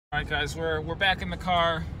All right, guys, we're back in the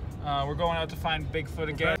car. We're going out to find Bigfoot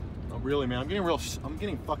again. Oh, really, man? I'm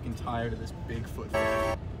getting fucking tired of this Bigfoot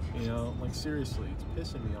thing. You know, like seriously,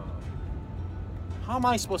 it's pissing me off. How am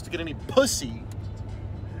I supposed to get any pussy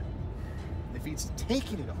if he's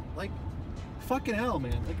taking it all? Like, fucking hell,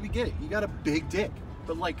 man. Like, we get it. You got a big dick,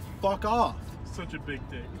 but like, fuck off. Such a big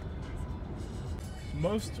dick.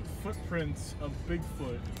 Most footprints of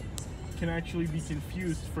Bigfoot can actually be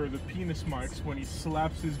confused for the penis marks when he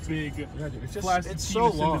slaps his big plastic penis so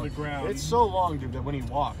long into the ground. It's so long, dude, that when he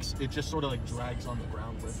walks, it just sort of like drags on the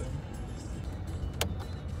ground with him.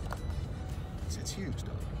 It's huge,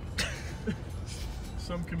 dog.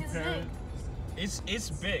 Some compare it It's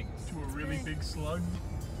big. to a really big slug.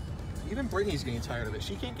 Even Brittany's getting tired of it.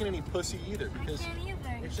 She can't get any pussy either because I can't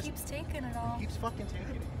either. He keeps taking it all. he keeps fucking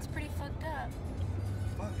taking it. It's pretty fucked up.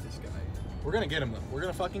 Fuck this guy. We're gonna get him though. We're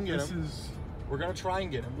gonna fucking get him. We're gonna try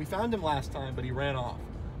and get him. We found him last time, but he ran off.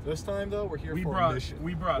 This time though, we're here for a mission.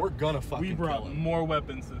 We're gonna fucking We brought kill him. more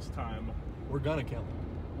weapons this time. We're gonna kill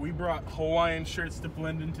him. We brought Hawaiian shirts to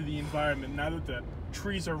blend into the environment. Now that the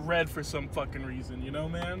trees are red for some fucking reason, you know,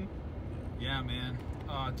 man? Yeah, man.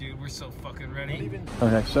 Oh, dude, we're so fucking ready.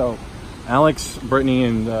 Okay, so Alex, Brittany,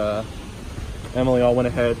 and Emily all went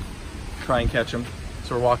ahead to try and catch him.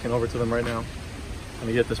 So we're walking over to them right now. Let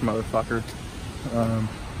me get this motherfucker.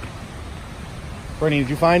 Brittany, did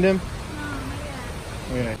you find him?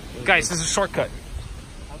 No, Okay. Guys, this is a shortcut.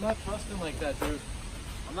 I'm not trusting like that, dude.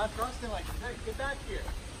 I'm not trusting like that. Hey, get back here.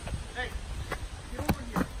 Hey, get over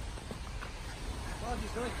here. Well,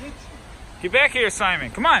 he's gonna get you. Get back here, Simon.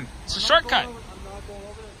 Come on. It's a shortcut. I'm not going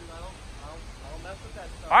over there, dude. I don't mess with that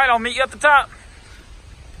stuff. All right, I'll meet you at the top.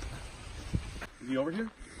 Is he over here?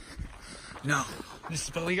 No.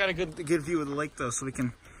 But we got a good view of the lake, though, so we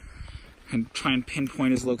can try and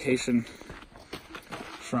pinpoint his location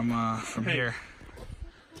from here.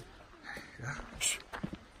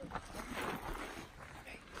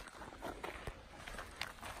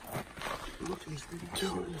 Look, he's reading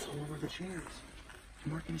tunes all over the chairs.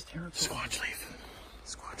 He's marking his territory. Squatch leaf.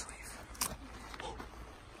 Squatch leaf.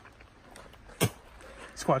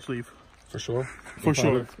 Squatch leaf. For sure? For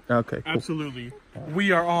sure. Okay, cool. Absolutely.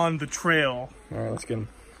 We are on the trail. All right, let's get him.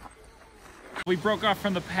 We broke off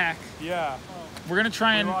from the pack. Yeah. We're gonna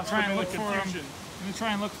try and lost him in look the for him. confusion. We're gonna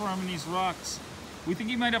try and look for him in these rocks. We think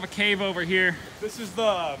he might have a cave over here. This is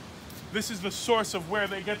the source of where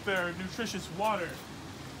they get their nutritious water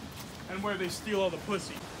and where they steal all the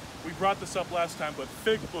pussy. We brought this up last time, but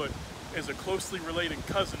Bigfoot is a closely related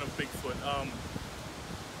cousin of Bigfoot.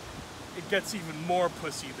 It gets even more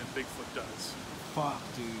pussy than Bigfoot does. Fuck,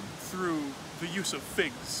 dude. Through the use of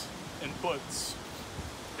figs and butts.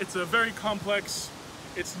 It's a very complex,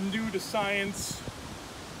 it's new to science.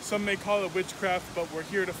 Some may call it witchcraft, but we're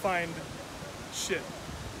here to find shit.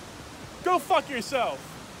 Go fuck yourself!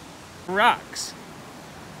 Rocks.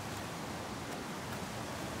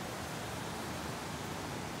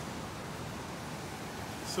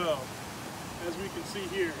 So, as we can see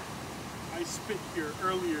here, I spit here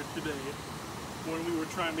earlier today when we were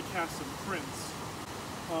trying to cast some prints.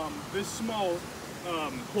 This small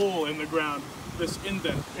hole in the ground, this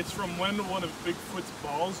indent, it's from when one of Bigfoot's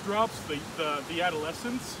balls drops, the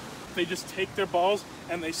adolescents. They just take their balls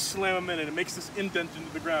and they slam them in and it makes this indent into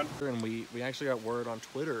the ground. And we actually got word on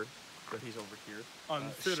Twitter that he's over here. On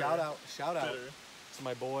Twitter. Shout out to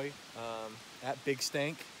my boy at Big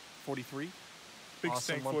Stank 43. Big Awesome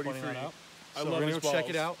Stank one pointing 43. that out. I So love we're gonna his go check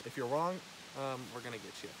balls. it out. If you're wrong, we're gonna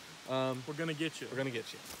get you. We're gonna get you. We're gonna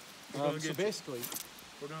get you. We're gonna So get you. basically,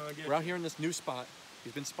 we're out here in this new spot.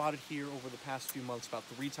 He's been spotted here over the past few months about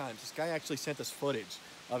 3 times. This guy actually sent us footage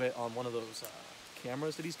of it on one of those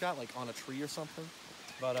cameras that he's got, like on a tree or something.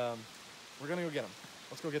 But we're gonna go get him.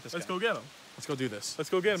 Let's go get this guy. Let's go get him. Let's go do this.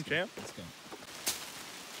 Let's go get him, champ. Let's go.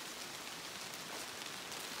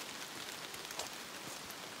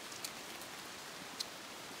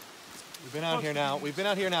 We've been out here now. We've been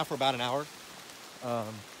out here now for about an hour.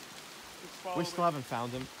 We still haven't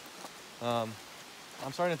found him.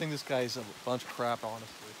 I'm starting to think this guy's a bunch of crap,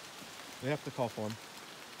 honestly. We have to call for him.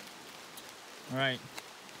 All right.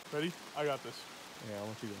 Ready? I got this. Yeah, I'll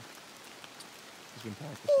let you go. He's been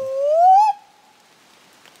practicing.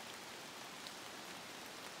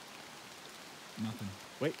 Nothing.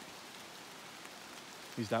 Wait.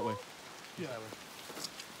 He's that way. Yeah.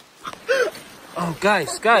 Oh,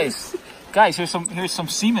 guys. Here's some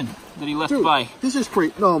semen that he left by. This is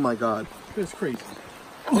crazy. Oh my god. This is crazy.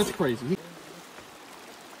 That's crazy. Be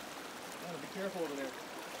careful over there.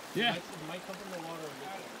 Yeah. It might come from the water.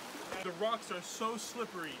 The rocks are so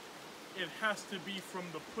slippery it has to be from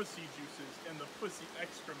the pussy juices and the pussy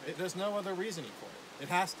excrement. There's no other reasoning for it. It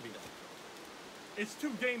has to be that. It's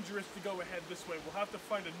too dangerous to go ahead this way. We'll have to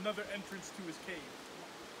find another entrance to his cave.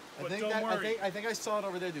 But I don't worry. I think I saw it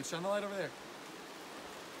over there, dude. Shine the light over there.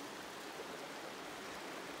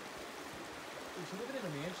 Is she living in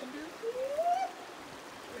a mansion, dude?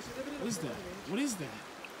 What is that? What is that?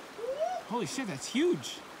 Holy shit, that's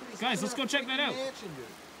huge. Guys, let's go check that out.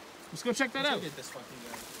 Let's go check that out.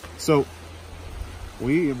 So,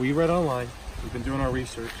 we read online. We've been doing our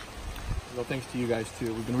research. Well, thanks to you guys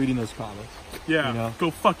too. We've been reading those comments. Yeah, you know?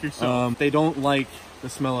 go fuck yourself. They don't like the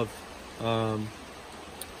smell of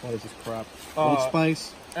what is this crap? Old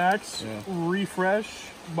Spice. Axe, Yeah. Refresh,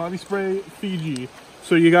 body spray, Fiji.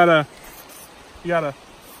 So you gotta.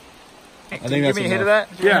 I think Give that's me a hit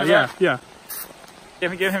enough. of that? Yeah.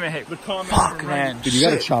 Give him a hit. The comments Fuck, are man. right. Dude, you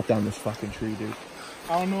gotta chop down this fucking tree, dude.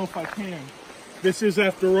 I don't know if I can. This is,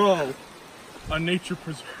 after all, a nature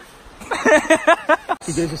preserve.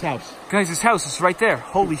 Dude, there's this house. Guys, this house is right there.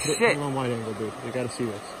 Holy Put shit. it on wide angle, dude. You gotta see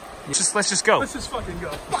this. Let's just go. Let's just fucking go.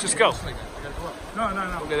 Let's just go. No.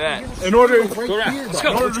 Look at that. In order, Go down. Let's go.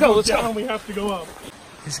 in order Let's to go. go Let's down, go. we have to go up.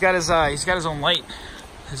 He's got his own light.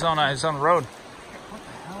 His own road.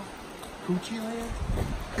 Coochie land?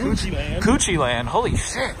 Coochie land. Coochie land. Holy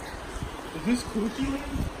shit. Is this Coochie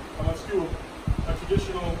land? Let's do a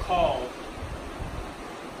traditional call.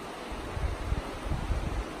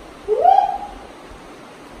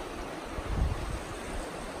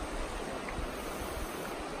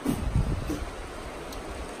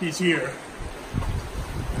 He's here.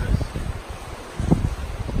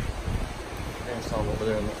 I saw him over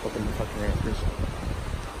there in the fucking rafters.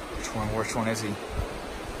 Which one is he?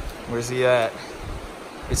 Where's he at?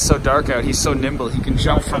 It's so dark out. He's so nimble. He can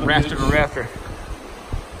jump from rafter to rafter.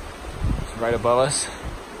 He's right above us.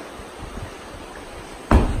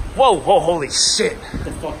 Whoa, holy shit. What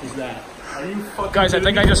the fuck is that? Are you fucking Guys, I kidding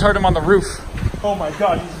think me? I just heard him on the roof. Oh my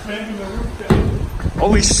god, he's banging the roof down.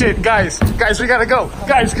 Holy shit, guys, we gotta go.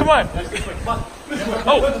 Guys, come on.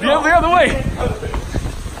 Oh, the other way.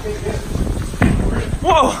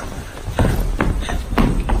 Whoa.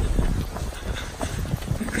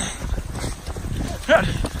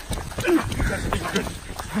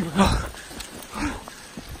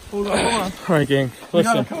 Hold on. All right, gang.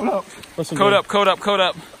 Listen. Code up. Listen. Code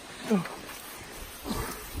up.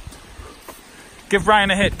 Give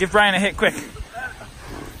Ryan a hit, quick.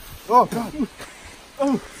 Oh, God.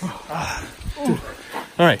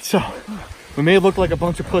 All right, so we may look like a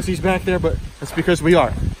bunch of pussies back there, but that's because we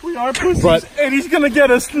are. We are pussies, But- and he's gonna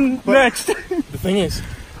get us next. The thing is,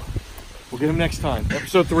 we'll get him next time.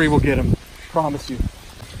 Episode 3, we'll get him. Promise you.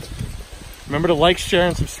 Remember to like, share,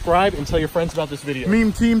 and subscribe, and tell your friends about this video.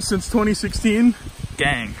 Meme team since 2016.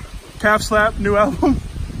 Gang. Calf Slap, new album.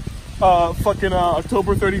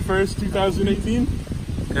 October 31st, 2018.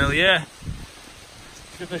 Hell yeah.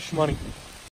 Get this money.